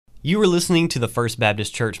You are listening to the First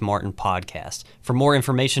Baptist Church Martin podcast. For more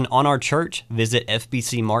information on our church, visit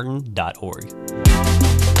fbcmartin.org.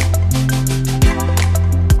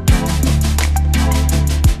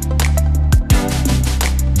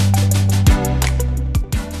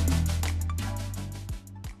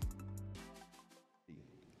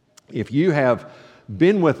 If you have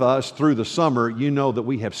been with us through the summer, you know that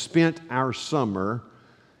we have spent our summer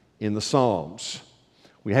in the Psalms.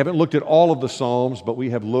 We haven't looked at all of the Psalms, but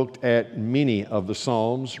we have looked at many of the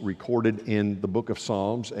Psalms recorded in the book of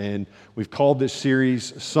Psalms, and we've called this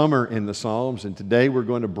series Summer in the Psalms, and today we're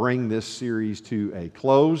going to bring this series to a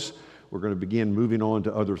close. We're going to begin moving on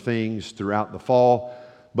to other things throughout the fall,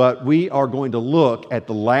 but we are going to look at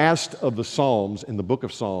the last of the Psalms in the book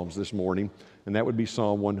of Psalms this morning, and that would be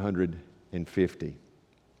Psalm 150.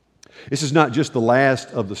 This is not just the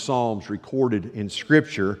last of the Psalms recorded in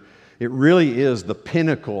Scripture. It really is the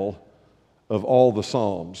pinnacle of all the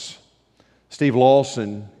Psalms. Steve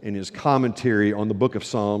Lawson, in his commentary on the book of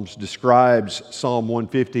Psalms, describes Psalm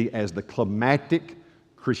 150 as the climactic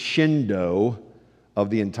crescendo of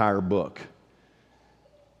the entire book.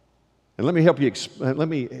 And let me help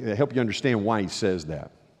you understand why he says that.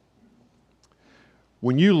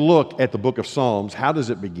 When you look at the book of Psalms, how does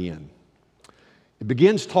it begin? It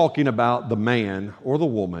begins talking about the man or the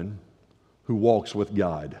woman who walks with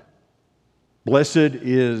God. Blessed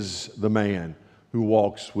is the man who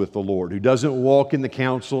walks with the Lord, who doesn't walk in the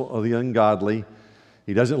counsel of the ungodly.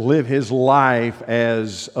 He doesn't live his life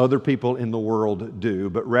as other people in the world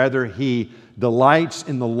do, but rather he delights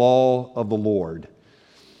in the law of the Lord.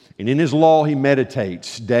 And in his law he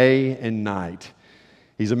meditates day and night.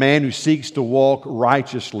 He's a man who seeks to walk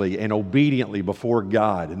righteously and obediently before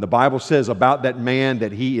God. And the Bible says about that man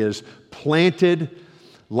that he is planted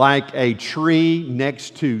like a tree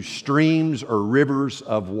next to streams or rivers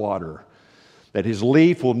of water, that his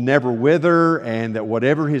leaf will never wither, and that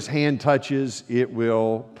whatever his hand touches, it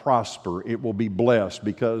will prosper. It will be blessed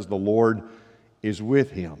because the Lord is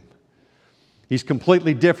with him. He's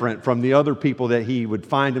completely different from the other people that he would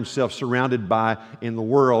find himself surrounded by in the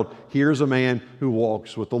world. Here's a man who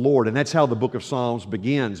walks with the Lord. And that's how the book of Psalms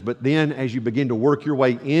begins. But then as you begin to work your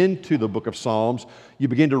way into the book of Psalms, you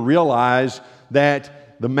begin to realize that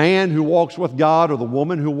the man who walks with God or the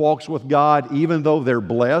woman who walks with God, even though they're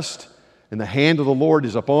blessed and the hand of the Lord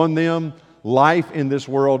is upon them, life in this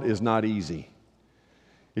world is not easy.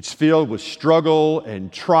 It's filled with struggle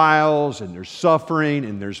and trials, and there's suffering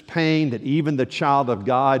and there's pain that even the child of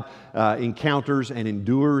God encounters and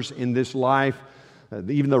endures in this life.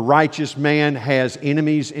 Even the righteous man has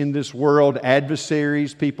enemies in this world,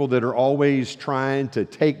 adversaries, people that are always trying to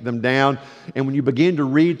take them down. And when you begin to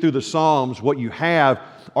read through the Psalms, what you have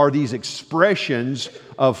are these expressions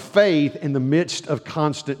of faith in the midst of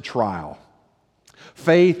constant trial,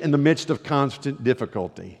 faith in the midst of constant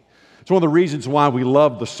difficulty. It's one of the reasons why we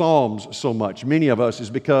love the Psalms so much, many of us, is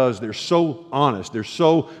because they're so honest, they're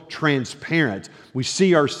so transparent. We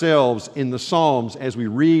see ourselves in the Psalms as we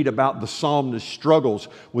read about the psalmist's struggles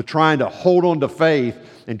with trying to hold on to faith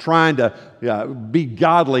and trying to be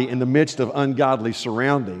godly in the midst of ungodly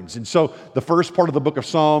surroundings. And so the first part of the book of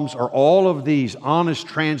Psalms are all of these honest,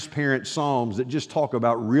 transparent psalms that just talk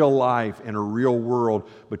about real life and a real world,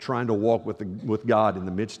 but trying to walk with God in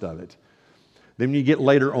the midst of it. Then when you get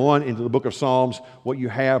later on into the book of Psalms, what you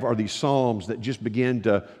have are these psalms that just begin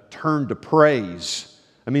to turn to praise.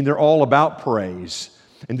 I mean, they're all about praise.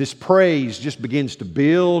 And this praise just begins to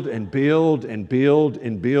build and build and build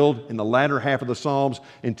and build in the latter half of the Psalms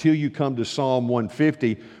until you come to Psalm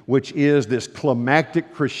 150, which is this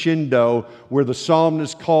climactic crescendo where the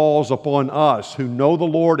psalmist calls upon us who know the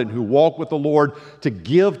Lord and who walk with the Lord to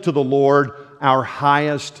give to the Lord our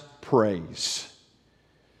highest praise.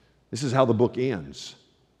 This is how the book ends.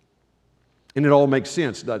 And it all makes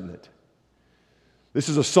sense, doesn't it? This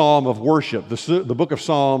is a psalm of worship. The book of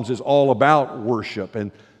Psalms is all about worship,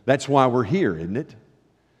 and that's why we're here, isn't it?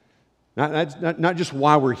 Not just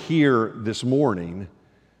why we're here this morning,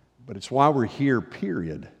 but it's why we're here,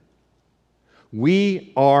 period.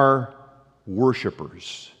 We are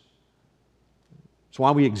worshipers. It's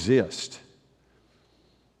why we exist.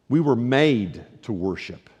 We were made to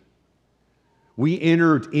worship. We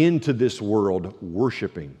entered into this world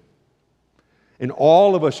worshiping. And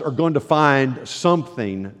all of us are going to find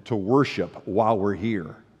something to worship while we're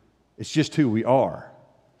here. It's just who we are.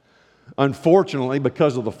 Unfortunately,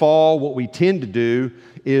 because of the fall, what we tend to do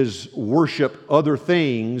is worship other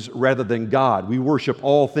things rather than God. We worship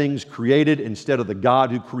all things created instead of the God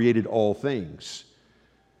who created all things.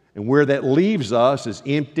 And where that leaves us is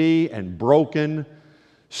empty and broken,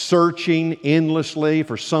 searching endlessly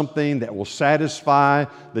for something that will satisfy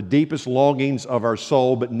the deepest longings of our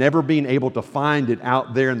soul, but never being able to find it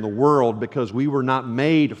out there in the world because we were not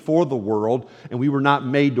made for the world and we were not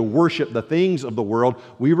made to worship the things of the world.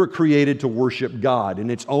 We were created to worship God. And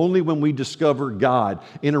it's only when we discover God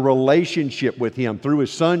in a relationship with Him through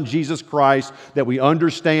His Son, Jesus Christ, that we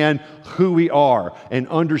understand who we are and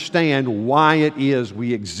understand why it is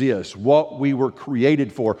we exist, what we were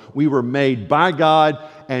created for. We were made by God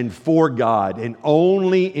and for God, and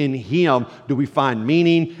only in Him do we find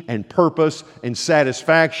meaning and purpose and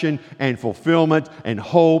satisfaction and fulfillment and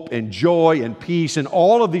hope and joy and peace and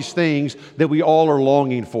all of these things that we all are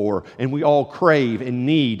longing for and we all crave and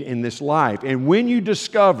need in this life. And when you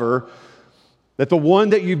discover that the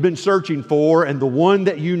one that you've been searching for and the one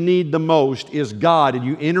that you need the most is God, and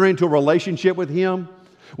you enter into a relationship with Him,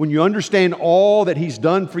 when you understand all that He's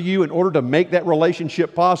done for you in order to make that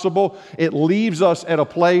relationship possible, it leaves us at a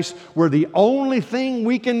place where the only thing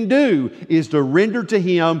we can do is to render to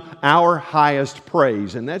Him our highest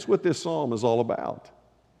praise. And that's what this psalm is all about.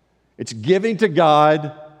 It's giving to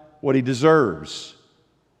God what He deserves,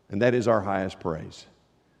 and that is our highest praise.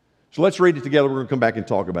 So let's read it together. We're going to come back and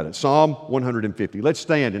talk about it. Psalm 150. Let's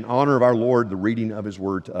stand in honor of our Lord, the reading of His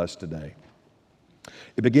word to us today.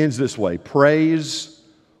 It begins this way: Praise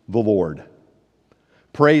the Lord.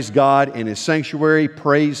 Praise God in His sanctuary.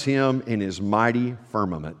 Praise Him in His mighty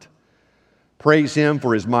firmament. Praise Him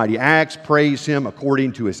for His mighty acts. Praise Him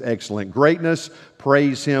according to His excellent greatness.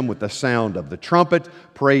 Praise Him with the sound of the trumpet.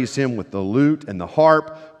 Praise Him with the lute and the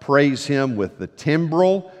harp. Praise Him with the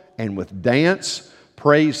timbrel and with dance.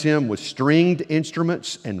 Praise Him with stringed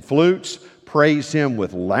instruments and flutes. Praise Him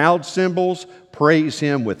with loud cymbals. Praise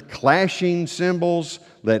Him with clashing cymbals.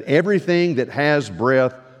 Let everything that has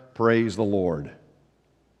breath praise the Lord.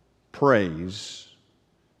 Praise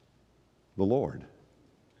the Lord.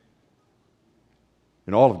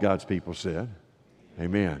 And all of God's people said,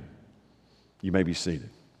 amen. You may be seated.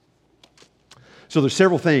 So there's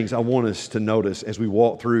several things I want us to notice as we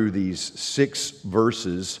walk through these 6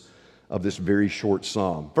 verses of this very short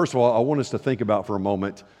psalm. First of all, I want us to think about for a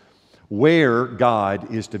moment where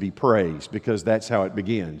God is to be praised, because that's how it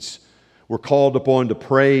begins. We're called upon to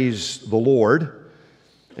praise the Lord.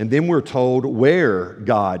 And then we're told where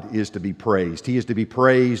God is to be praised. He is to be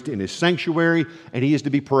praised in His sanctuary, and He is to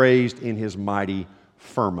be praised in His mighty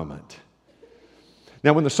firmament.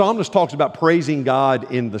 Now, when the psalmist talks about praising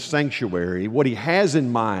God in the sanctuary, what he has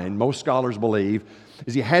in mind, most scholars believe,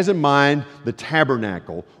 is he has in mind the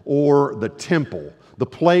tabernacle or the temple, the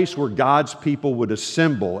place where God's people would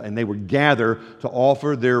assemble and they would gather to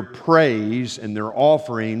offer their praise and their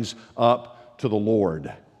offerings up to the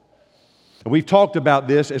Lord. And we've talked about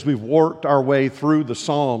this as we've worked our way through the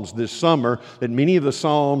Psalms this summer, that many of the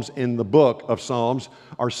Psalms in the book of Psalms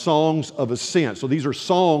are songs of ascent. So these are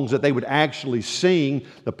songs that they would actually sing,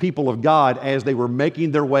 the people of God, as they were making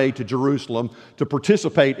their way to Jerusalem to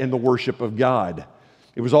participate in the worship of God.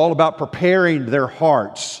 It was all about preparing their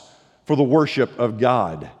hearts for the worship of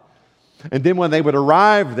God. And then when they would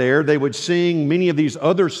arrive there, they would sing many of these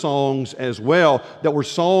other songs as well that were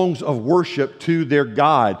songs of worship to their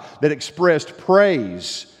God, that expressed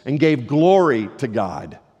praise and gave glory to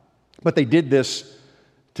God. But they did this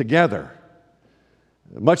together,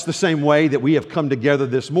 much the same way that we have come together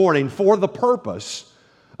this morning for the purpose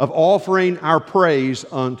of offering our praise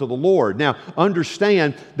unto the Lord. Now,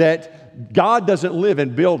 understand that God doesn't live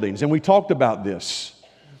in buildings, and we talked about this.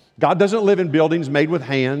 God doesn't live in buildings made with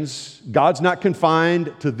hands. God's not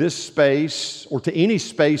confined to this space or to any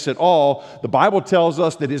space at all. The Bible tells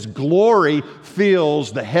us that His glory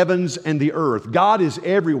fills the heavens and the earth. God is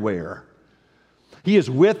everywhere. He is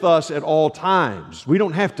with us at all times. We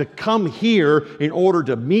don't have to come here in order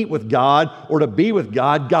to meet with God or to be with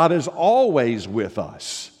God. God is always with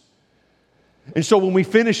us. And so when we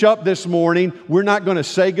finish up this morning, we're not going to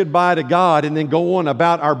say goodbye to God and then go on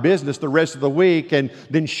about our business the rest of the week and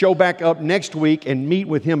then show back up next week and meet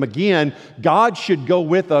with Him again. God should go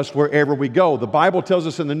with us wherever we go. The Bible tells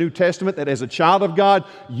us in the New Testament that as a child of God,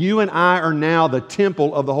 you and I are now the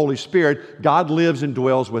temple of the Holy Spirit. God lives and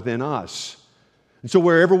dwells within us. And so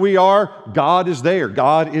wherever we are, God is there.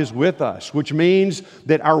 God is with us, which means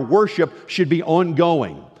that our worship should be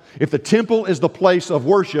ongoing. If the temple is the place of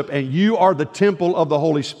worship and you are the temple of the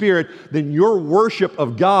Holy Spirit, then your worship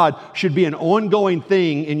of God should be an ongoing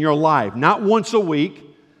thing in your life. Not once a week,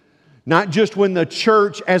 not just when the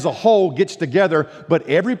church as a whole gets together, but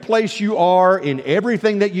every place you are, in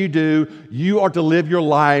everything that you do, you are to live your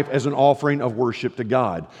life as an offering of worship to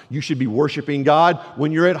God. You should be worshiping God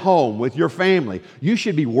when you're at home with your family. You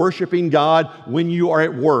should be worshiping God when you are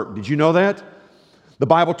at work. Did you know that? The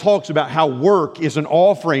Bible talks about how work is an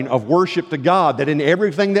offering of worship to God, that in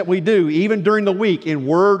everything that we do, even during the week, in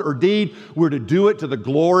word or deed, we're to do it to the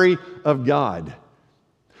glory of God.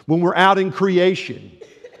 When we're out in creation,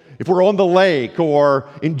 if we're on the lake or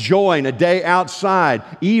enjoying a day outside,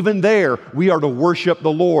 even there, we are to worship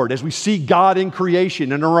the Lord. As we see God in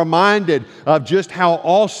creation and are reminded of just how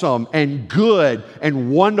awesome and good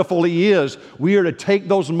and wonderful He is, we are to take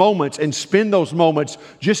those moments and spend those moments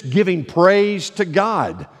just giving praise to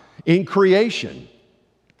God in creation.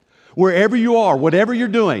 Wherever you are, whatever you're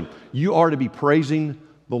doing, you are to be praising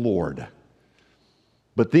the Lord.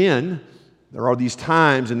 But then, there are these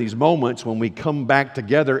times and these moments when we come back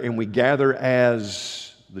together and we gather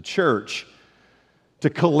as the church to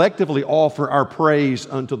collectively offer our praise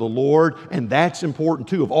unto the Lord, and that's important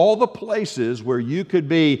too. Of all the places where you could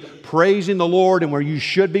be praising the Lord and where you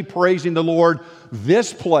should be praising the Lord,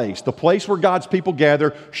 this place, the place where God's people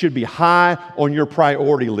gather, should be high on your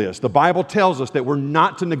priority list. The Bible tells us that we're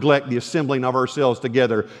not to neglect the assembling of ourselves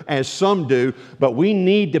together, as some do, but we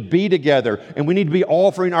need to be together, and we need to be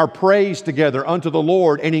offering our praise together unto the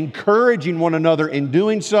Lord and encouraging one another in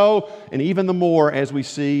doing so, and even the more as we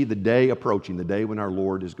see the day approaching, the day when our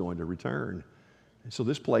Lord is going to return. And so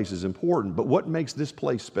this place is important, but what makes this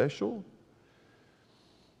place special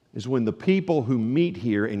is when the people who meet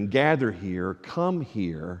here and gather here come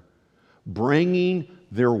here bringing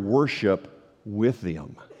their worship with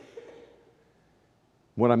them.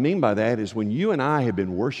 What I mean by that is when you and I have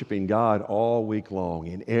been worshiping God all week long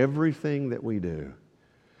in everything that we do,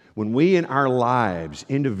 when we in our lives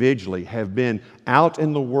individually have been out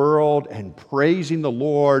in the world and praising the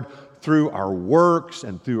Lord through our works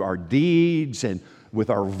and through our deeds and with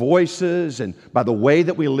our voices and by the way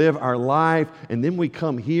that we live our life, and then we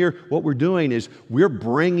come here, what we're doing is we're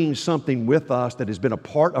bringing something with us that has been a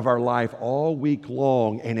part of our life all week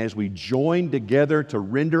long, and as we join together to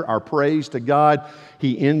render our praise to God,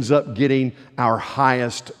 He ends up getting our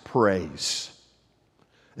highest praise.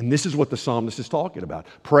 And this is what the psalmist is talking about.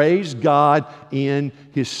 Praise God in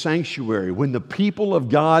His sanctuary. When the people of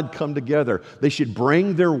God come together, they should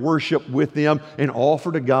bring their worship with them and offer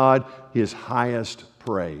to God His highest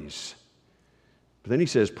praise. But then he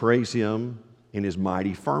says, praise Him in His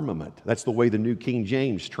mighty firmament. That's the way the New King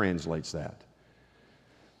James translates that.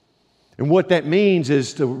 And what that means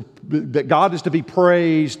is that God is to be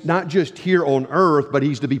praised not just here on earth, but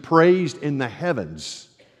He's to be praised in the heavens.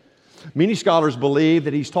 Many scholars believe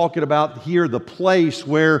that he's talking about here the place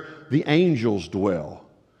where the angels dwell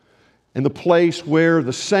and the place where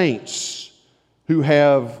the saints who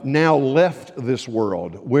have now left this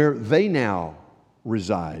world, where they now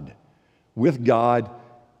reside with God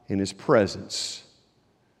in His presence.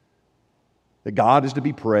 That God is to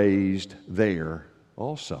be praised there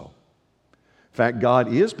also. In fact,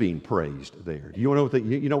 God is being praised there. You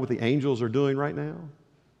know what the angels are doing right now?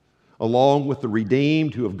 Along with the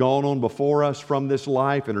redeemed who have gone on before us from this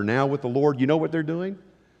life and are now with the Lord, you know what they're doing?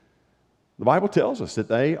 The Bible tells us that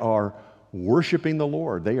they are worshiping the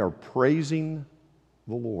Lord. They are praising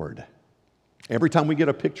the Lord. Every time we get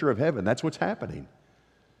a picture of heaven, that's what's happening.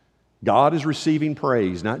 God is receiving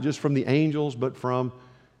praise, not just from the angels, but from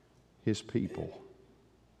His people.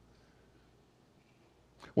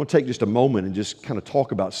 I want to take just a moment and just kind of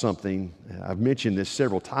talk about something. I've mentioned this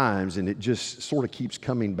several times, and it just sort of keeps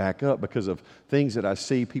coming back up because of things that I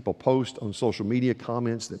see people post on social media,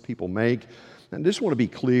 comments that people make. And I just want to be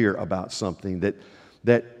clear about something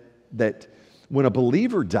that when a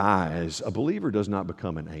believer dies, a believer does not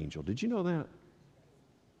become an angel. Did you know that?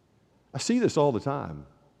 I see this all the time.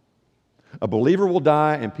 A believer will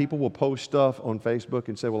die, and people will post stuff on Facebook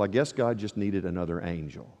and say, well, I guess God just needed another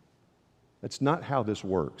angel. That's not how this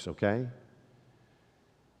works, okay?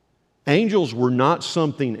 Angels were not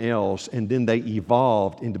something else, and then they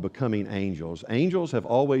evolved into becoming angels. Angels have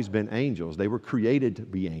always been angels. They were created to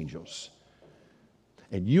be angels.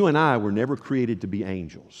 And you and I were never created to be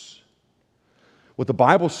angels. What the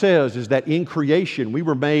Bible says is that in creation, we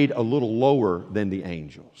were made a little lower than the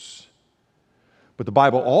angels. But the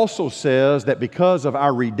Bible also says that because of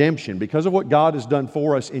our redemption, because of what God has done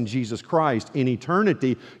for us in Jesus Christ, in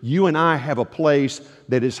eternity, you and I have a place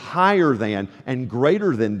that is higher than and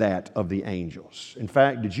greater than that of the angels. In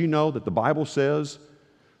fact, did you know that the Bible says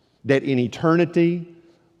that in eternity,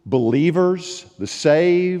 believers, the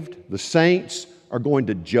saved, the saints, are going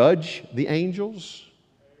to judge the angels?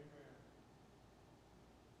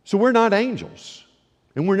 So we're not angels,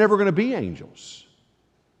 and we're never going to be angels.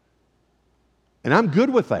 And I'm good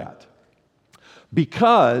with that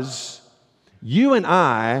because you and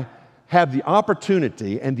I have the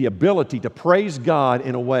opportunity and the ability to praise God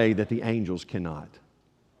in a way that the angels cannot.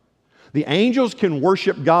 The angels can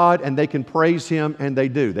worship God and they can praise Him, and they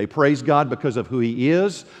do. They praise God because of who He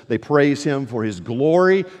is. They praise Him for His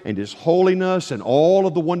glory and His holiness and all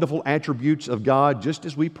of the wonderful attributes of God, just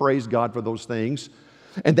as we praise God for those things.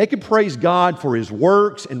 And they can praise God for His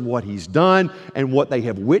works and what He's done and what they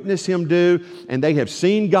have witnessed Him do. And they have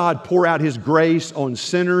seen God pour out His grace on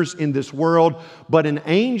sinners in this world. But an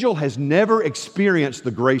angel has never experienced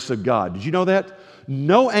the grace of God. Did you know that?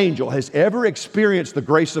 No angel has ever experienced the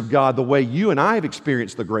grace of God the way you and I have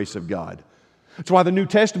experienced the grace of God. That's why the New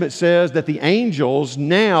Testament says that the angels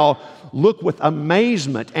now look with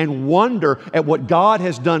amazement and wonder at what God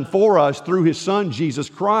has done for us through His Son, Jesus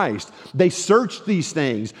Christ. They search these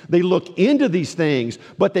things, they look into these things,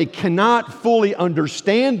 but they cannot fully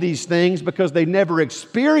understand these things because they never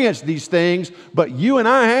experienced these things, but you and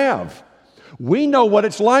I have. We know what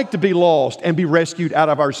it's like to be lost and be rescued out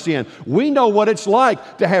of our sin. We know what it's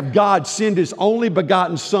like to have God send His only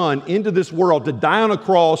begotten Son into this world to die on a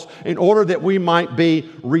cross in order that we might be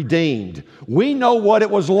redeemed. We know what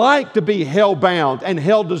it was like to be hell-bound and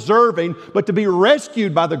hell-deserving, but to be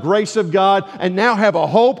rescued by the grace of God and now have a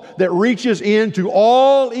hope that reaches into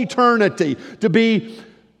all eternity, to be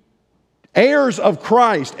heirs of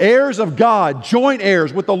Christ, heirs of God, joint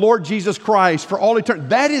heirs with the Lord Jesus Christ for all eternity.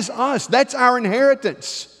 That is us. That's our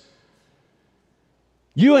inheritance.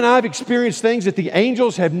 You and I have experienced things that the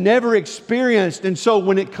angels have never experienced. And so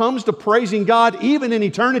when it comes to praising God, even in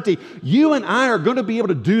eternity, you and I are going to be able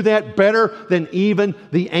to do that better than even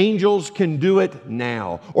the angels can do it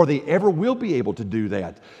now, or they ever will be able to do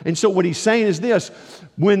that. And so what he's saying is this: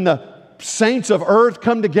 when the saints of earth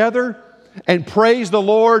come together and praise the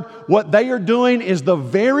Lord, what they are doing is the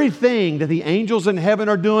very thing that the angels in heaven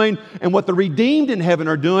are doing, and what the redeemed in heaven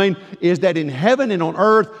are doing is that in heaven and on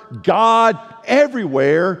earth, God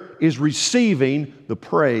everywhere is receiving the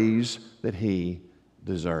praise that He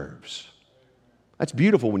deserves. That's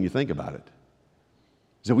beautiful when you think about it.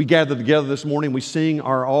 So we gather together this morning, we sing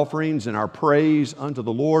our offerings and our praise unto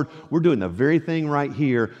the Lord. We're doing the very thing right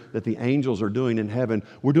here that the angels are doing in heaven.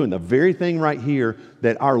 We're doing the very thing right here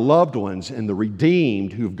that our loved ones and the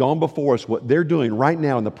redeemed who've gone before us, what they're doing right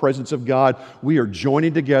now in the presence of God. We are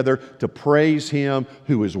joining together to praise Him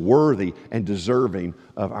who is worthy and deserving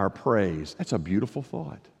of our praise. That's a beautiful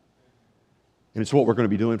thought. And it's what we're going to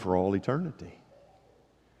be doing for all eternity.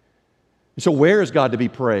 And so where is God to be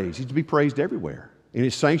praised? He's to be praised everywhere. In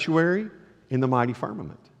His sanctuary, in the mighty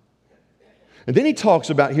firmament. And then he talks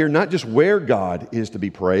about here not just where God is to be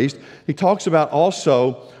praised, he talks about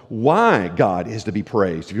also why God is to be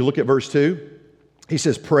praised. If you look at verse 2, he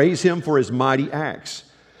says, praise Him for His mighty acts,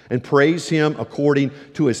 and praise Him according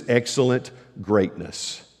to His excellent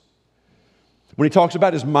greatness. When he talks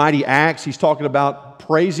about His mighty acts, he's talking about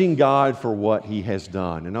praising God for what He has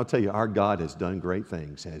done. And I'll tell you, our God has done great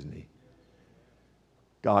things, hasn't He?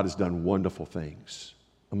 God has done wonderful things,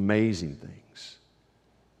 amazing things,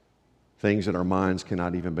 things that our minds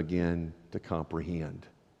cannot even begin to comprehend.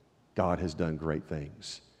 God has done great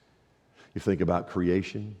things. You think about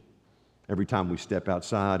creation. Every time we step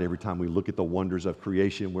outside, every time we look at the wonders of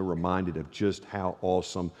creation, we're reminded of just how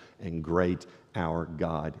awesome and great our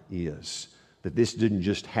God is. That this didn't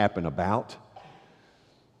just happen about,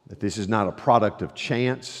 that this is not a product of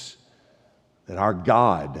chance, that our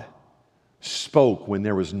God spoke when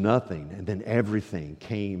there was nothing, and then everything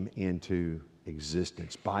came into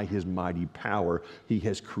existence. By His mighty power, He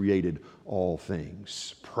has created all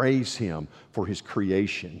things. Praise Him for His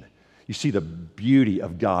creation. You see the beauty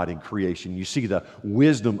of God in creation. You see the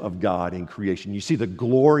wisdom of God in creation. You see the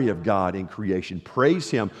glory of God in creation. Praise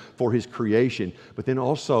Him for His creation. But then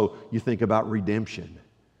also you think about redemption.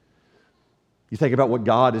 You think about what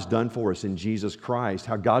God has done for us in Jesus Christ,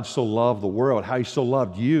 how God so loved the world, how He so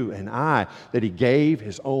loved you and I, that He gave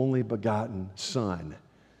His only begotten Son.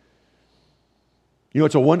 You know,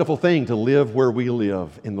 it's a wonderful thing to live where we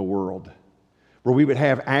live in the world, where we would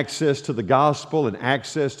have access to the gospel and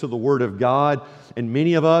access to the Word of God. And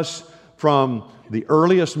many of us, from the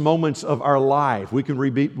earliest moments of our life, we can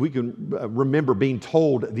remember being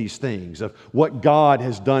told these things of what God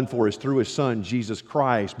has done for us through His Son, Jesus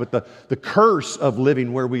Christ. But the curse of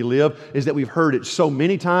living where we live is that we've heard it so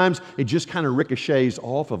many times, it just kind of ricochets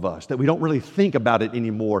off of us, that we don't really think about it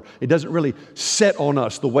anymore. It doesn't really set on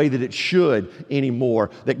us the way that it should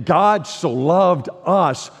anymore. That God so loved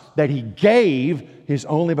us that He gave His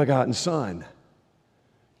only begotten Son.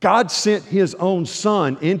 God sent His own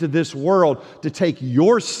Son into this world to take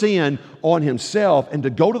your sin on Himself and to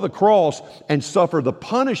go to the cross and suffer the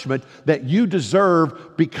punishment that you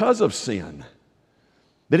deserve because of sin.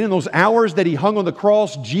 That in those hours that He hung on the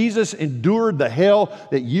cross, Jesus endured the hell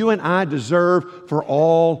that you and I deserve for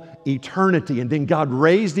all eternity. And then God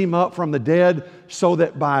raised Him up from the dead so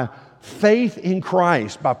that by faith in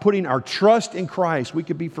Christ, by putting our trust in Christ, we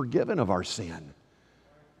could be forgiven of our sin.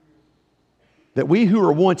 That we who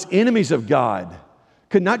were once enemies of God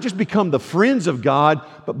could not just become the friends of God,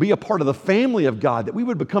 but be a part of the family of God, that we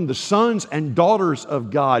would become the sons and daughters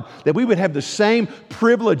of God, that we would have the same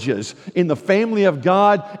privileges in the family of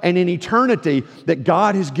God and in eternity that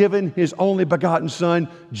God has given His only begotten Son,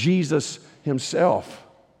 Jesus Himself.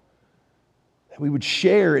 That we would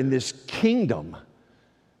share in this kingdom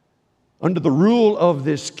under the rule of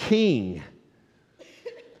this King,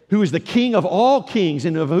 who is the King of all kings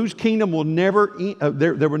and of whose kingdom will never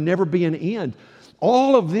there will never be an end.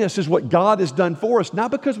 All of this is what God has done for us,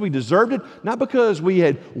 not because we deserved it, not because we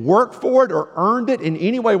had worked for it or earned it in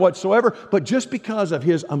any way whatsoever, but just because of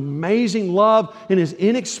His amazing love and His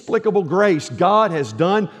inexplicable grace. God has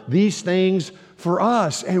done these things for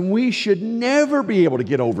us, and we should never be able to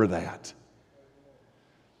get over that.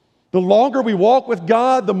 The longer we walk with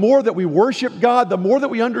God, the more that we worship God, the more that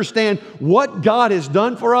we understand what God has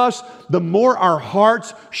done for us, the more our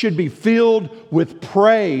hearts should be filled with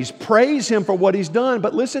praise. Praise Him for what He's done.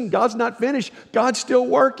 But listen, God's not finished. God's still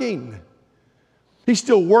working. He's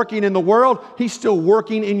still working in the world. He's still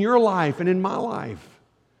working in your life and in my life.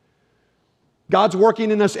 God's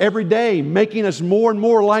working in us every day, making us more and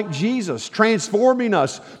more like Jesus, transforming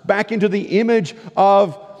us back into the image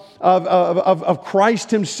of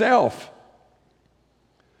Christ Himself,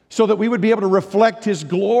 so that we would be able to reflect His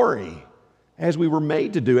glory as we were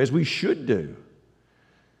made to do, as we should do.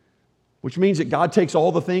 Which means that God takes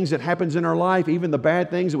all the things that happens in our life, even the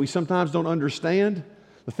bad things that we sometimes don't understand,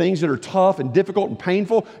 the things that are tough and difficult and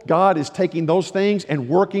painful. God is taking those things and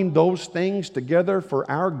working those things together for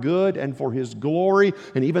our good and for His glory.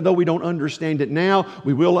 And even though we don't understand it now,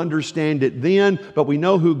 we will understand it then. But we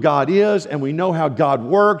know who God is, and we know how God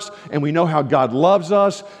works, and we know how God loves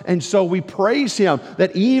us. And so we praise Him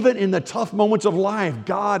that even in the tough moments of life,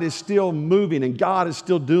 God is still moving and God is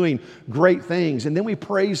still doing great things. And then we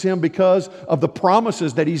praise Him because of the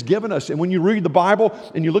promises that He's given us. And when you read the Bible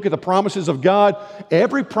and you look at the promises of God,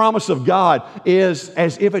 every promise of God is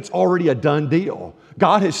as if it's already a done deal.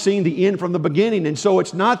 God has seen the end from the beginning, and so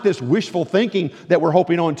it's not this wishful thinking that we're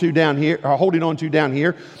holding on to down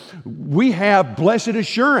here. We have blessed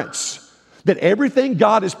assurance that everything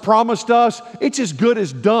God has promised us, it's as good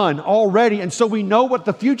as done already, and so we know what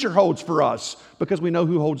the future holds for us because we know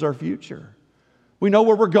who holds our future. We know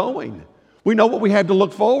where we're going. We know what we have to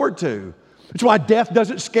look forward to. That's why death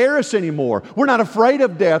doesn't scare us anymore. We're not afraid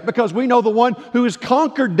of death because we know the one who has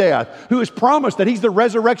conquered death, who has promised that He's the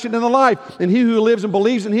resurrection and the life, and he who lives and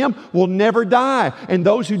believes in Him will never die, and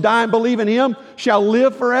those who die and believe in Him shall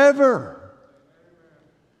live forever.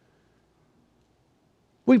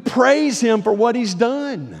 We praise Him for what He's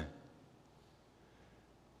done.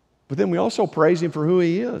 But then we also praise Him for who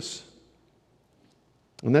He is.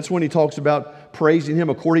 And that's when He talks about praising Him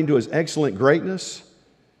according to His excellent greatness.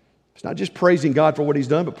 It's not just praising God for what He's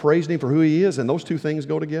done, but praising Him for who He is, and those two things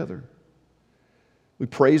go together. We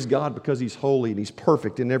praise God because He's holy and He's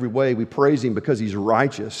perfect in every way. We praise Him because He's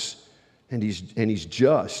righteous and He's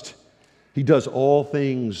just. He does all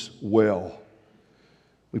things well.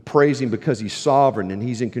 We praise Him because He's sovereign and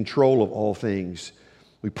He's in control of all things.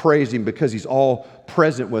 We praise Him because He's all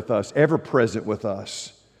present with us, ever present with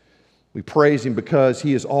us. We praise Him because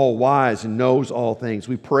He is all wise and knows all things.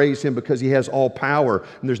 We praise Him because He has all power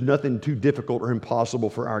and there's nothing too difficult or impossible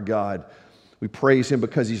for our God. We praise Him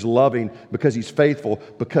because He's loving, because He's faithful,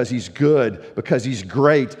 because He's good, because He's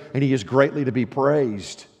great, and He is greatly to be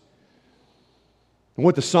praised. And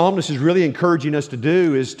what the psalmist is really encouraging us to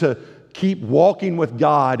do is to keep walking with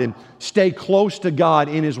God and stay close to God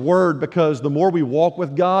in His Word, because the more we walk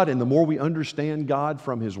with God and the more we understand God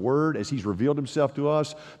from His Word as He's revealed Himself to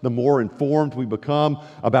us, the more informed we become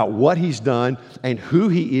about what He's done and who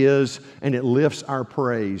He is, and it lifts our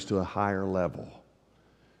praise to a higher level.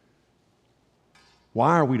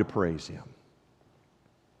 Why are we to praise Him?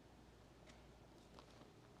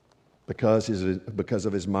 Because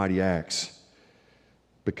of His mighty acts,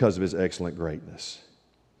 because of His excellent greatness.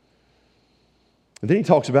 And then he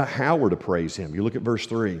talks about how we're to praise Him. You look at verse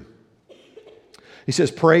 3. He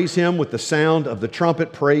says, praise Him with the sound of the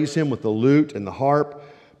trumpet, praise Him with the lute and the harp,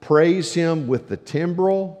 praise Him with the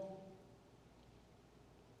timbrel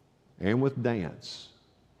and with dance.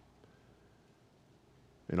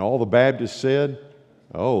 And all the Baptists said,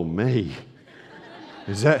 oh me,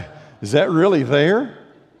 is that really there?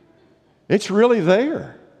 It's really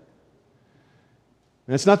there.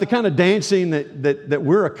 And it's not the kind of dancing that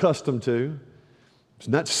we're accustomed to. It's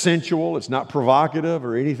not sensual, it's not provocative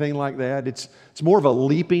or anything like that. It's more of a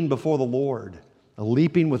leaping before the Lord, a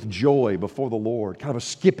leaping with joy before the Lord, kind of a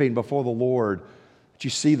skipping before the Lord that you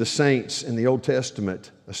see the saints in the Old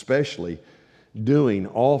Testament especially doing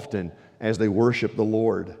often as they worship the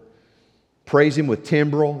Lord. Praise Him with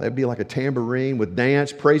timbrel, that'd be like a tambourine, with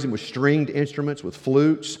dance. Praise Him with stringed instruments, with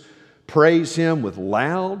flutes. Praise Him with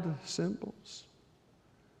loud cymbals.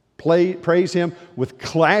 Praise Him with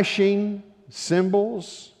clashing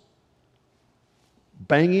cymbals,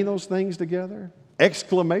 banging those things together.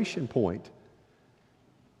 Exclamation point.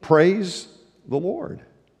 Praise the Lord.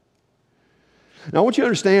 Now I want you to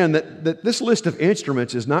understand that this list of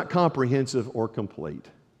instruments is not comprehensive or complete.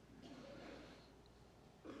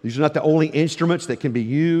 These are not the only instruments that can be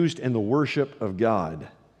used in the worship of God.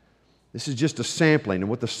 This is just a sampling. And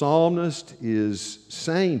what the psalmist is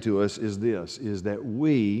saying to us is this, is that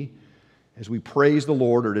we, as we praise the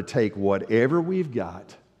Lord, are to take whatever we've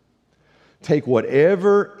got, take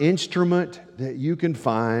whatever instrument that you can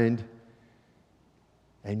find,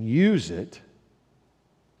 and use it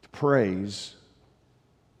to praise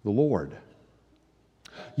the Lord.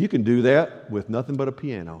 You can do that with nothing but a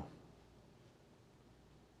piano.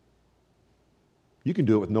 You can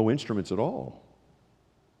do it with no instruments at all.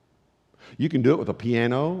 You can do it with a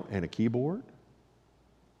piano and a keyboard.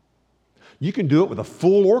 You can do it with a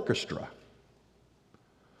full orchestra.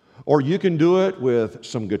 Or you can do it with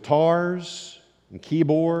some guitars and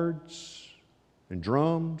keyboards and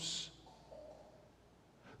drums.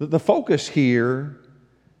 The focus here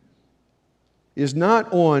is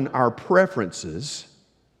not on our preferences.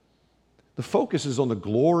 The focus is on the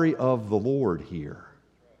glory of the Lord here.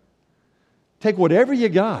 Take whatever you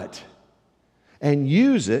got and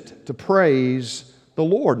use it to praise the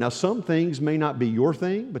Lord. Now, some things may not be your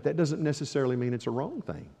thing, but that doesn't necessarily mean it's a wrong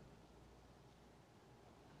thing.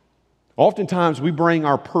 Oftentimes, we bring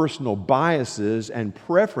our personal biases and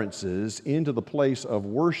preferences into the place of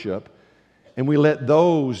worship, and we let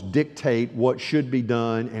those dictate what should be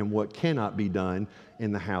done and what cannot be done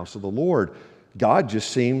in the house of the Lord. God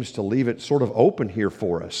just seems to leave it sort of open here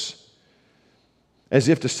for us, as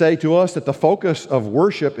if to say to us that the focus of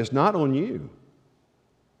worship is not on you,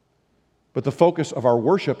 but the focus of our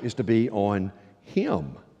worship is to be on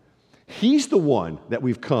Him. He's the one that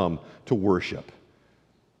we've come to worship.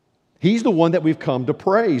 He's the one that we've come to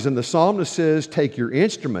praise. And the psalmist says, take your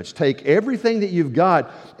instruments, take everything that you've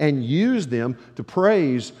got and use them to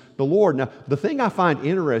praise the Lord. Now, the thing I find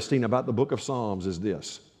interesting about the book of Psalms is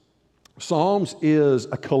this. Psalms is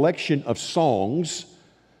a collection of songs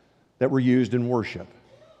that were used in worship.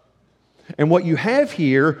 And what you have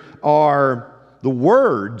here are the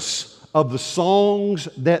words of the songs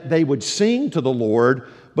that they would sing to the Lord,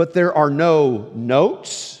 but there are no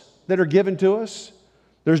notes that are given to us.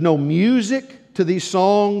 There's no music to these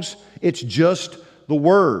songs. It's just the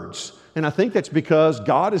words. And I think that's because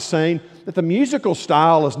God is saying that the musical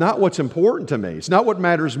style is not what's important to me. It's not what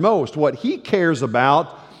matters most. What He cares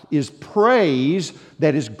about is praise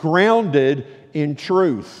that is grounded in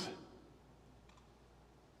truth.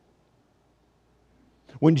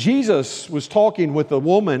 When Jesus was talking with the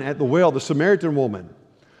woman at the well, the Samaritan woman,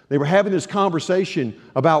 they were having this conversation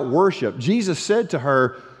about worship. Jesus said to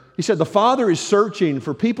her, He said, the Father is searching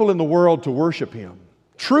for people in the world to worship Him,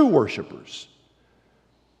 true worshipers.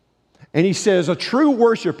 And He says a true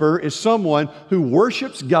worshiper is someone who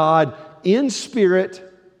worships God in spirit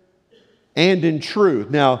and in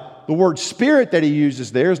truth. Now, the word spirit that He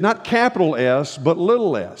uses there is not capital S, but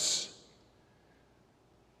little s,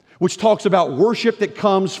 which talks about worship that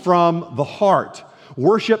comes from the heart,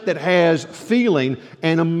 worship that has feeling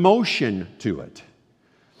and emotion to it.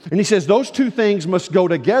 And He says those two things must go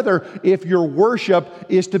together if your worship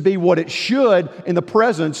is to be what it should in the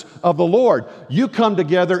presence of the Lord. You come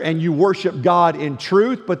together and you worship God in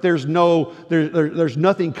truth, but there's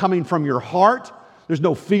nothing coming from your heart. There's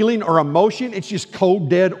no feeling or emotion. It's just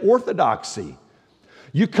cold, dead orthodoxy.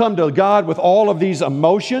 You come to God with all of these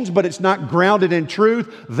emotions, but it's not grounded in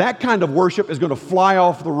truth. That kind of worship is going to fly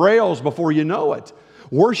off the rails before you know it.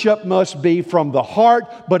 Worship must be from the heart,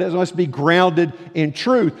 but it must be grounded in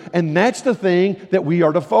truth. And that's the thing that we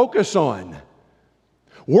are to focus on.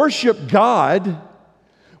 Worship God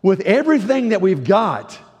with everything that we've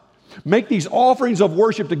got. Make these offerings of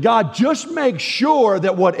worship to God. Just make sure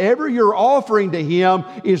that whatever you're offering to Him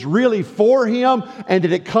is really for Him and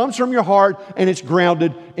that it comes from your heart and it's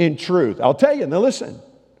grounded in truth. I'll tell you, now listen.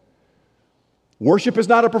 Worship is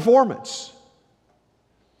not a performance.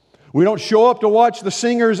 We don't show up to watch the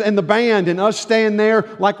singers and the band and us stand there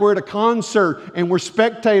like we're at a concert and we're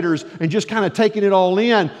spectators and just kind of taking it all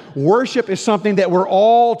in. Worship is something that we're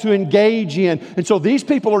all to engage in. And so these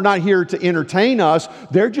people are not here to entertain us.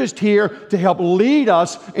 They're just here to help lead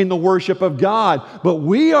us in the worship of God. But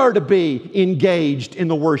we are to be engaged in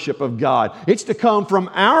the worship of God. It's to come from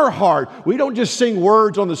our heart. We don't just sing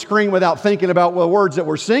words on the screen without thinking about the words that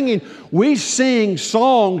we're singing. We sing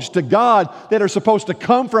songs to God that are supposed to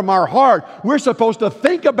come from our heart. We're supposed to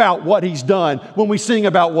think about what He's done when we sing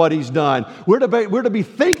about what He's done. We're to be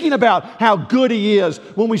thinking about how good He is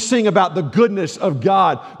when we sing about the goodness of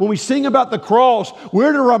God. When we sing about the cross,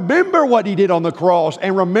 we're to remember what He did on the cross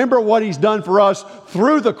and remember what He's done for us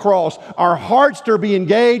through the cross. Our hearts to be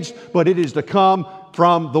engaged, but it is to come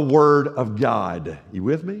from the Word of God. You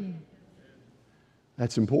with me?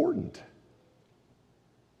 That's important.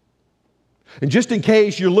 And just in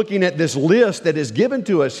case you're looking at this list that is given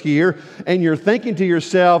to us here and you're thinking to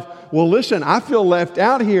yourself, well, listen, I feel left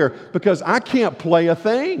out here because I can't play a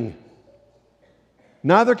thing.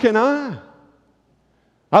 Neither can I.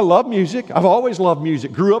 I love music. I've always loved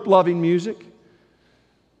music. Grew up loving music.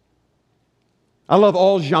 I love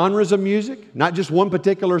all genres of music, not just one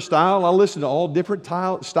particular style. I listen to all different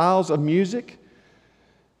styles of music.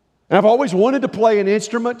 And I've always wanted to play an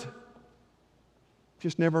instrument,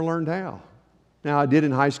 just never learned how. Now, I did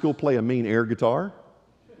in high school play a mean air guitar.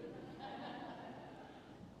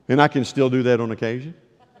 And I can still do that on occasion.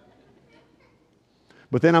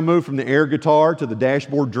 But then I moved from the air guitar to the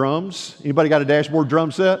dashboard drums. Anybody got a dashboard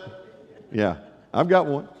drum set? Yeah, I've got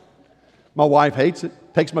one. My wife hates it.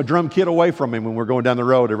 Takes my drum kit away from me when we're going down the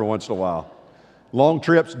road every once in a while. Long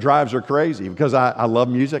trips, drives her crazy because I love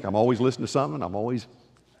music. I'm always listening to something. I'm always,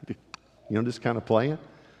 just kind of playing.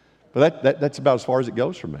 But that's about as far as it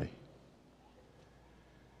goes for me.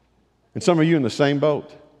 And some of you in the same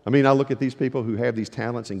boat. I mean, I look at these people who have these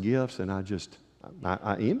talents and gifts, and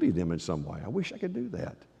I envy them in some way. I wish I could do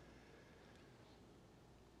that.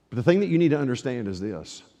 But the thing that you need to understand is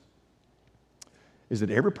this, is that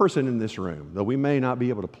every person in this room, though we may not be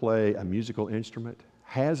able to play a musical instrument,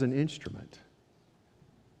 has an instrument.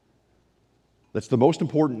 That's the most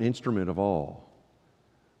important instrument of all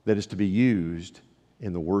that is to be used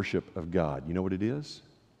in the worship of God. You know what it is?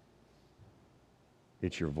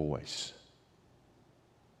 It's your voice.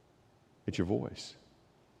 It's your voice.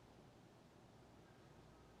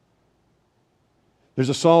 There's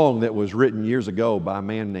a song that was written years ago by a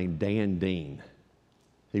man named Dan Dean.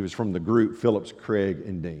 He was from the group Phillips, Craig,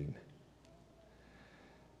 and Dean.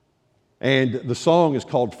 And the song is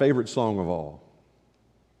called Favorite Song of All.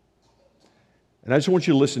 And I just want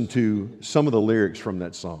you to listen to some of the lyrics from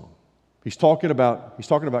that song. He's talking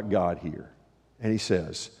about God here. And he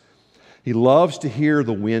says, he loves to hear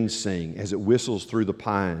the wind sing as it whistles through the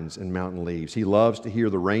pines and mountain leaves. He loves to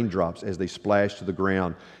hear the raindrops as they splash to the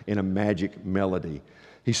ground in a magic melody.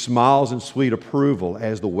 He smiles in sweet approval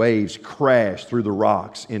as the waves crash through the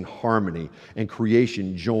rocks in harmony and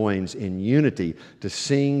creation joins in unity to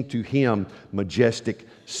sing to Him majestic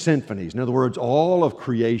symphonies. In other words, all of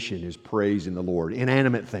creation is praising the Lord,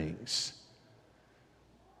 inanimate things.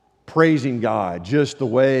 Praising God, just the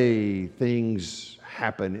way things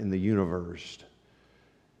happen in the universe.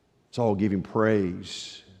 It's all giving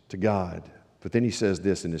praise to God. But then he says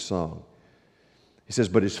this in his song. He says,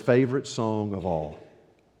 but his favorite song of all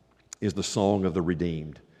is the song of the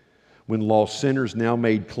redeemed. When lost sinners now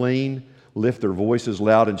made clean lift their voices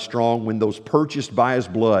loud and strong. When those purchased by His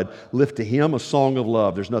blood lift to Him a song of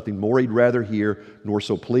love. There's nothing more He'd rather hear, nor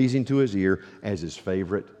so pleasing to His ear as His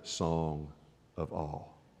favorite song of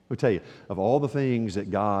all. Let me tell you, of all the things that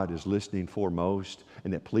God is listening for most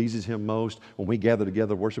and that pleases Him most, when we gather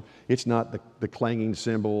together to worship, it's not the clanging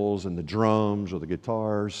cymbals and the drums or the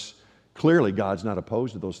guitars. Clearly, God's not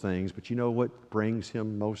opposed to those things, but you know what brings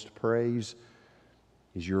Him most praise?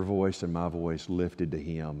 Is your voice and my voice lifted to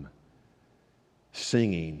Him,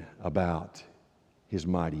 singing about His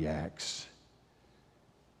mighty acts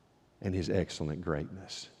and His excellent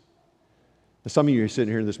greatness. Now, some of you are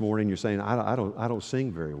sitting here this morning, you're saying, I don't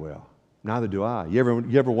sing very well. Neither do I. You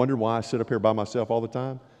ever wondered why I sit up here by myself all the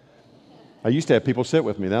time? I used to have people sit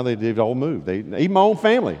with me. Now they've all moved. Even my own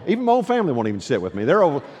family won't even sit with me.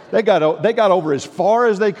 They got over as far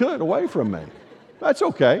as they could away from me. That's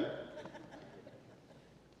okay.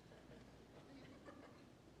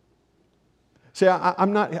 See,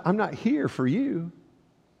 I'm not here for you.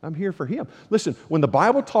 I'm here for Him. Listen, when the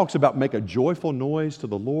Bible talks about make a joyful noise to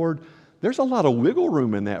the Lord, there's a lot of wiggle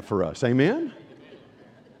room in that for us. Amen?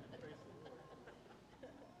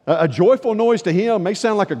 A joyful noise to Him may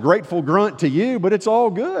sound like a grateful grunt to you, but it's all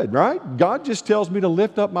good, right? God just tells me to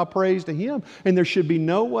lift up my praise to Him. And there should be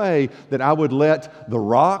no way that I would let the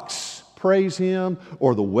rocks praise Him,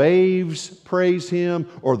 or the waves praise Him,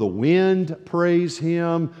 or the wind praise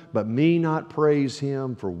Him, but me not praise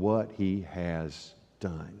Him for what He has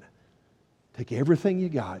done. Take everything you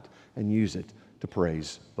got and use it to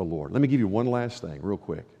praise the Lord. Let me give you one last thing real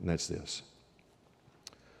quick, and that's this.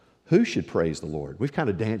 Who should praise the Lord? We've kind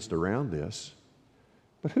of danced around this,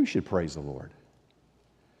 but who should praise the Lord?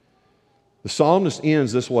 The psalmist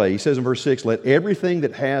ends this way. He says in verse 6, let everything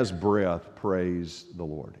that has breath praise the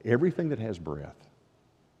Lord. Everything that has breath.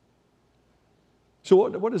 So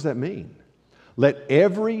what does that mean? Let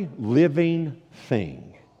every living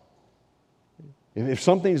thing. If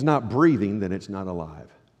something's not breathing, then it's not alive,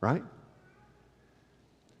 right?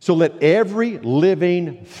 So let every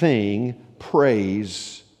living thing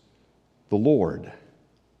praise the Lord.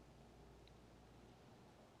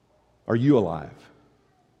 Are you alive?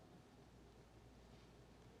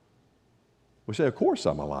 We say, of course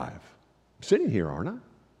I'm alive. I'm sitting here, aren't I?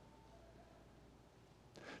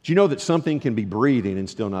 Do you know that something can be breathing and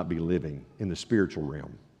still not be living in the spiritual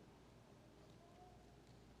realm?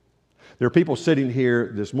 There are people sitting here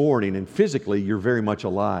this morning, and physically you're very much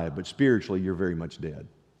alive, but spiritually you're very much dead.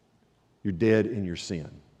 You're dead in your sin.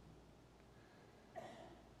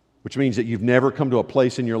 Which means that you've never come to a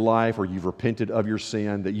place in your life where you've repented of your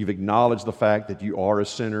sin, that you've acknowledged the fact that you are a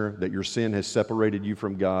sinner, that your sin has separated you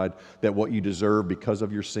from God, that what you deserve because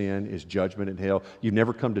of your sin is judgment and hell. You've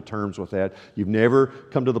never come to terms with that. You've never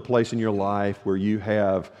come to the place in your life where you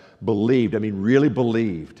have believed, really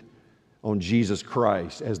believed, on Jesus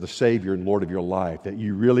Christ as the Savior and Lord of your life, that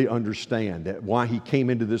you really understand that why He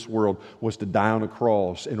came into this world was to die on a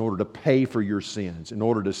cross in order to pay for your sins, in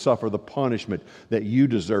order to suffer the punishment that you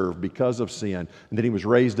deserve because of sin, and that He was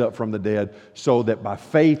raised up from the dead so that by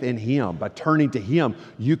faith in Him, by turning to Him,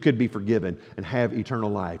 you could be forgiven and have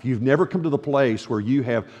eternal life. You've never come to the place where you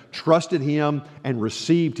have trusted Him and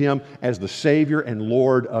received Him as the Savior and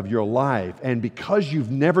Lord of your life. And because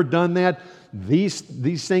you've never done that, these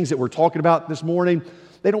things that we're talking about this morning,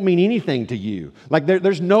 they don't mean anything to you. Like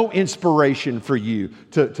there's no inspiration for you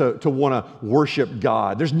to want to worship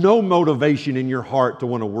God. There's no motivation in your heart to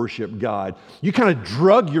want to worship God. You kind of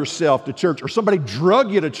drug yourself to church, or somebody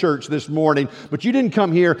drug you to church this morning, but you didn't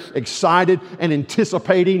come here excited and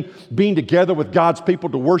anticipating being together with God's people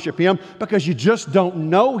to worship Him, because you just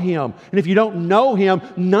don't know Him. And if you don't know Him,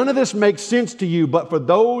 none of this makes sense to you. But for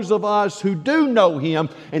those of us who do know Him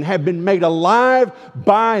and have been made alive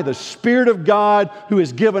by the Spirit of God, who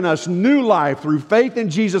has given us new life through faith in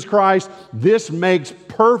Jesus Christ, this makes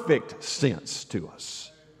perfect sense to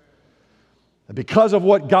us. And because of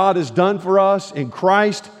what God has done for us in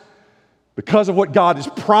Christ, because of what God has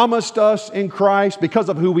promised us in Christ, because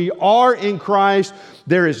of who we are in Christ,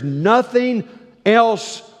 there is nothing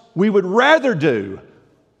else we would rather do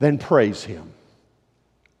than praise Him.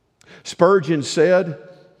 Spurgeon said,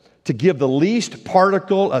 to give the least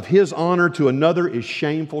particle of His honor to another is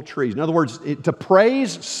shameful treason. In other words, to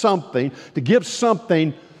praise something, to give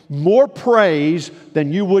something more praise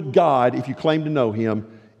than you would God if you claim to know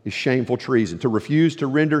Him, is shameful treason. To refuse to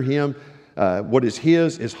render Him what is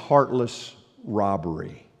His is heartless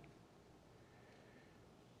robbery.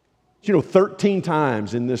 13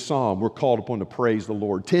 times in this psalm we're called upon to praise the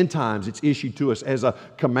Lord. 10 times it's issued to us as a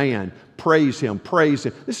command. Praise Him, praise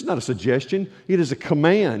Him. This is not a suggestion. It is a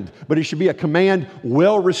command, but it should be a command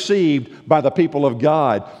well received by the people of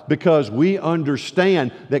God, because we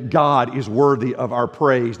understand that God is worthy of our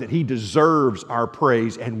praise, that He deserves our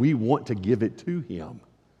praise, and we want to give it to Him.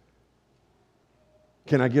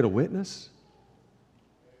 Can I get a witness?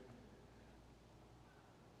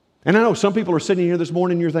 And I know some people are sitting here this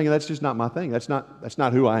morning and you're thinking, that's just not my thing. That's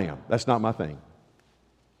not who I am. That's not my thing.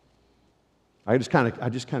 I just kind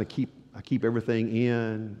of keep everything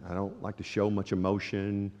in. I don't like to show much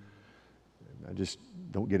emotion. I just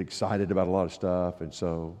don't get excited about a lot of stuff. And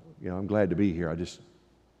so, I'm glad to be here.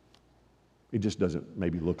 It just doesn't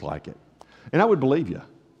maybe look like it. And I would believe you.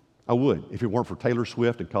 I would, if it weren't for Taylor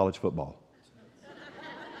Swift and college football.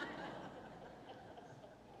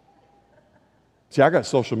 See, I got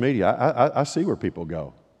social media. I see where people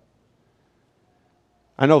go.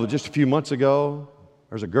 I know that just a few months ago,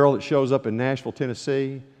 there's a girl that shows up in Nashville,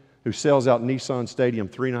 Tennessee, who sells out Nissan Stadium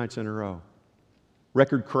 3 nights in a row.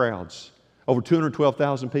 Record crowds. Over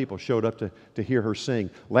 212,000 people showed up to hear her sing.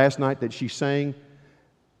 Last night that she sang,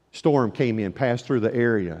 storm came in, passed through the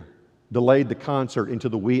area, delayed the concert into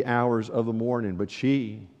the wee hours of the morning, but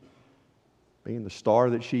she Being the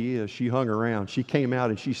star that she is, she hung around. She came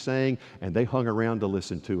out and she sang, and they hung around to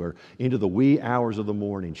listen to her. Into the wee hours of the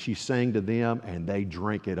morning, she sang to them, and they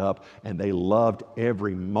drank it up, and they loved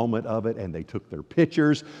every moment of it, and they took their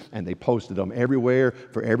pictures, and they posted them everywhere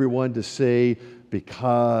for everyone to see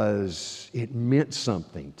because it meant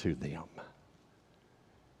something to them.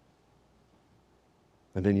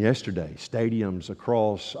 And then yesterday, stadiums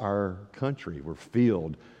across our country were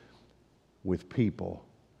filled with people.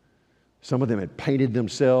 Some of them had painted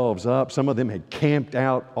themselves up. Some of them had camped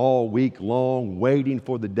out all week long, waiting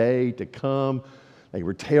for the day to come. They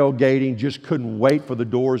were tailgating, just couldn't wait for the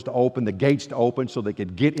doors to open, the gates to open, so they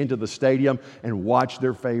could get into the stadium and watch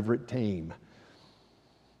their favorite team.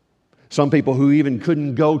 Some people who even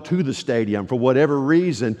couldn't go to the stadium for whatever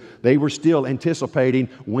reason, they were still anticipating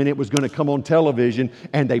when it was going to come on television,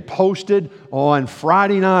 and they posted on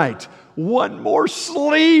Friday night, "One more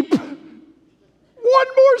sleep. One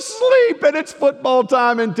more sleep, and it's football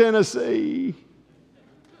time in Tennessee."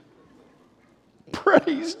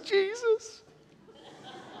 Praise Jesus.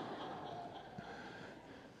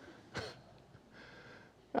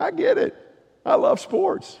 I get it. I love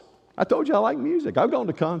sports. I told you I like music. I've gone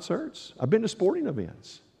to concerts. I've been to sporting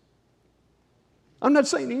events. I'm not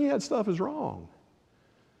saying any of that stuff is wrong.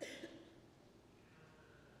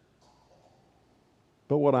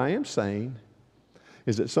 But what I am saying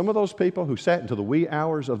is that some of those people who sat into the wee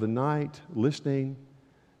hours of the night listening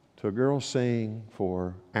to a girl sing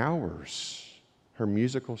for hours her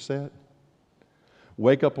musical set,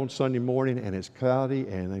 wake up on Sunday morning and it's cloudy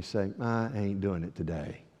and they say, "I ain't doing it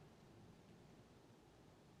today."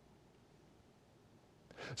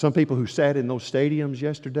 Some people who sat in those stadiums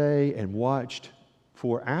yesterday and watched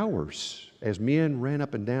for hours as men ran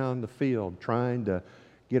up and down the field trying to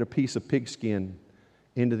get a piece of pigskin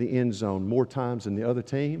into the end zone more times than the other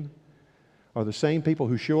team are the same people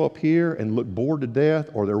who show up here and look bored to death,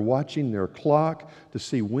 or they're watching their clock to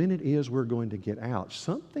see when it is we're going to get out.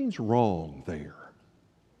 Something's wrong there.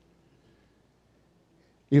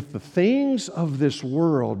 If the things of this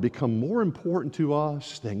world become more important to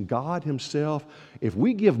us than God Himself, if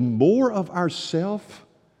we give more of ourself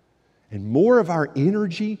and more of our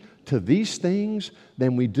energy to these things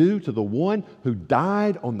than we do to the one who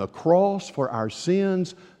died on the cross for our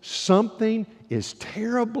sins, something is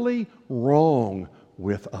terribly wrong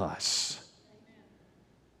with us.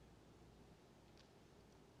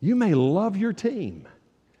 You may love your team,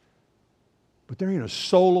 but there ain't a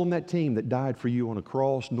soul on that team that died for you on a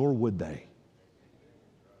cross, nor would they.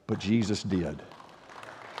 But Jesus did.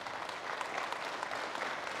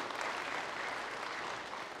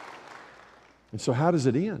 And so how does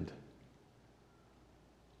it end?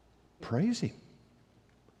 Praise Him.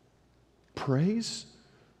 Praise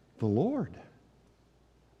the Lord.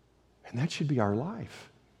 And that should be our life.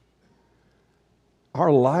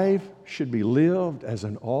 Our life should be lived as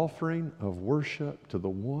an offering of worship to the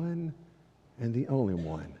one and the only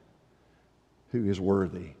one who is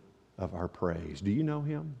worthy of our praise. Do you know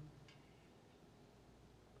Him?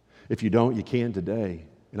 If you don't, you can today.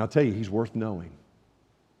 And I'll tell you, He's worth knowing.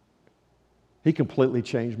 He completely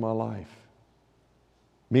changed my life.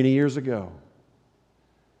 Many years ago,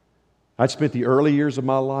 I'd spent the early years of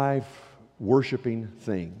my life worshiping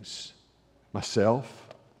things. Myself,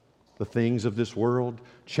 the things of this world,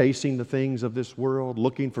 chasing the things of this world,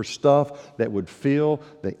 looking for stuff that would fill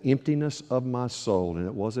the emptiness of my soul. And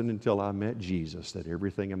it wasn't until I met Jesus that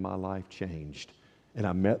everything in my life changed. And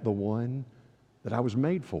I met the one that I was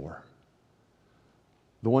made for.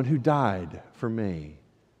 The one who died for me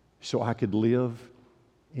so I could live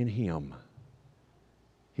in Him.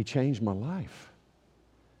 He changed my life.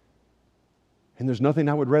 And there's nothing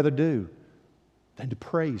I would rather do than to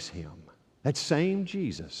praise Him. That same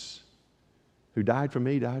Jesus who died for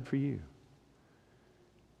me, died for you.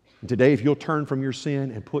 And today, if you'll turn from your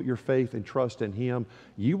sin and put your faith and trust in Him,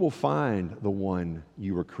 you will find the one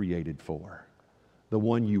you were created for, the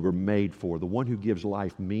one you were made for, the one who gives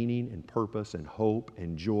life meaning and purpose and hope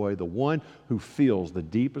and joy, the one who fills the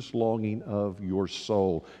deepest longing of your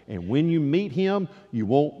soul. And when you meet Him, you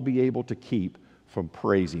won't be able to keep from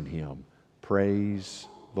praising Him. Praise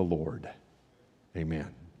the Lord.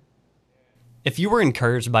 Amen. If you were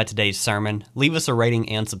encouraged by today's sermon, leave us a rating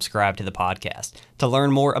and subscribe to the podcast. To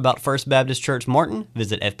learn more about First Baptist Church Martin,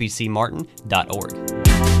 visit fbcmartin.org.